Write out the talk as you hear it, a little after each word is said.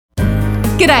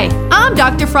G'day, I'm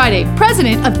Dr. Friday,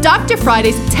 president of Dr.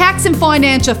 Friday's Tax and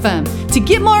Financial Firm. To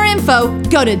get more info,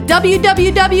 go to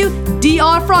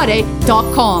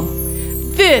www.drfriday.com.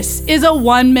 This is a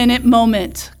 1-minute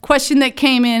moment. Question that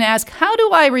came in asked, how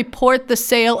do I report the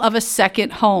sale of a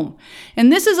second home?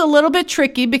 And this is a little bit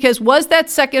tricky because was that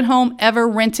second home ever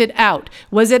rented out?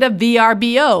 Was it a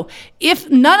VRBO? If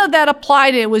none of that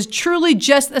applied, it was truly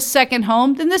just a second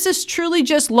home, then this is truly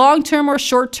just long-term or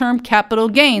short-term capital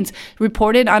gains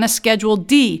reported on a Schedule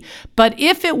D. But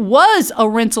if it was a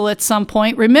rental at some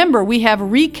point, remember, we have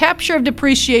recapture of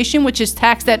depreciation, which is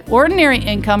taxed at ordinary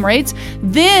income rates.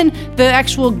 Then the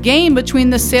actual gain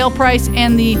between the sale price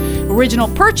and the original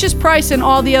purchase price and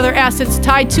all the other assets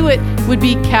tied to it would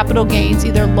be capital gains,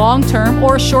 either long-term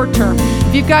or short-term.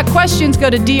 If you've got questions, go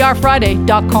to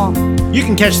drfriday.com. You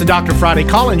can catch the Dr. Friday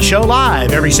call-in show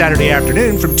live every Saturday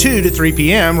afternoon from 2 to 3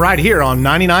 p.m. right here on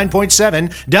 99.7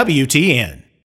 WTN.